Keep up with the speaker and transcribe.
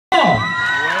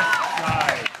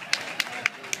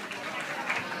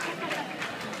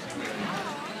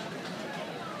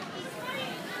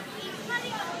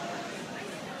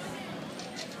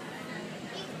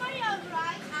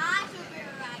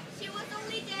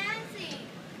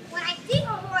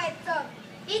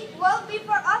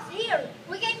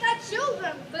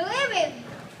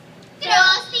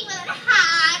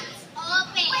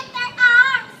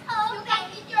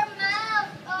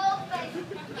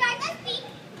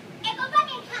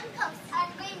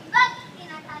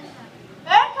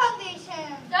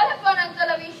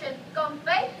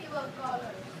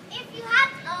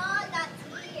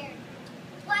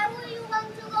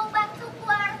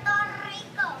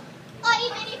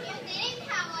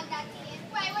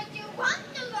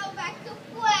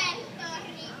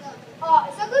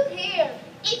here?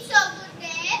 It's so good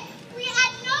there. We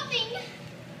had nothing.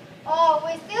 Oh,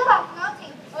 we still have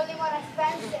nothing, only more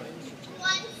expensive.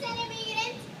 Once an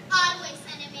immigrant, always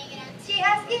an immigrant. She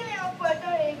has given up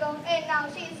Puerto Rico, and now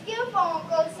she is here for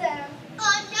Uncle Sam.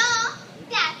 Oh no,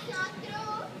 that's not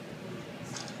true.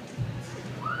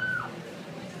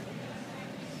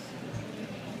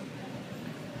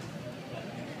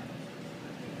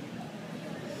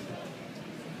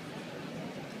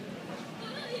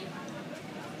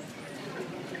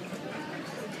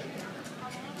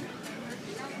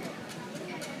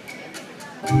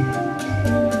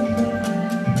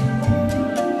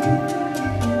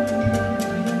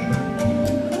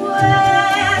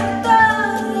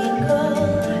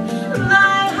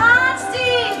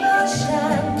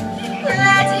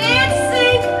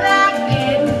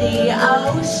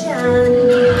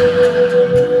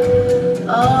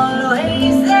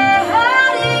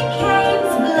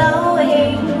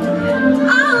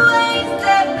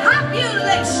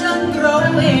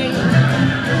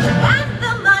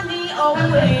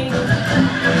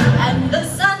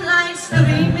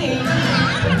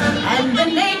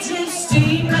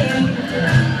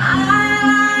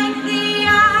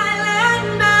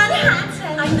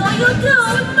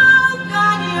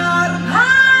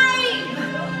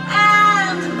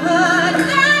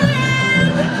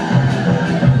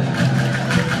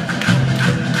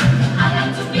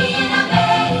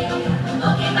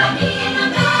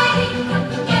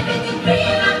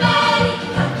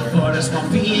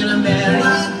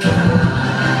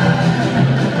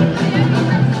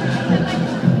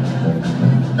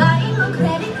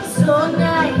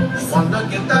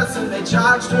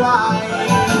 Charge twice. I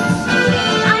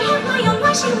have my own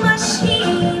washing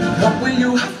machine. What will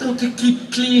you have to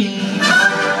keep clean?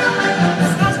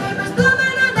 Skyscrapers bloom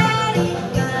in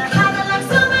America, Cadillacs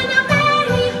zoom in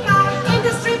America,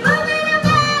 industry boom in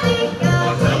America,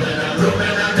 Room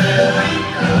in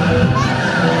America.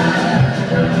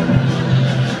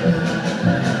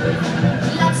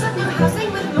 Lots of new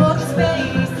housing with more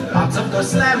space. Lots of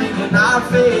doors slamming in our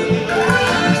face.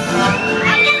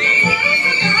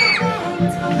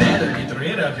 Better get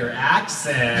rid of your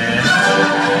accent.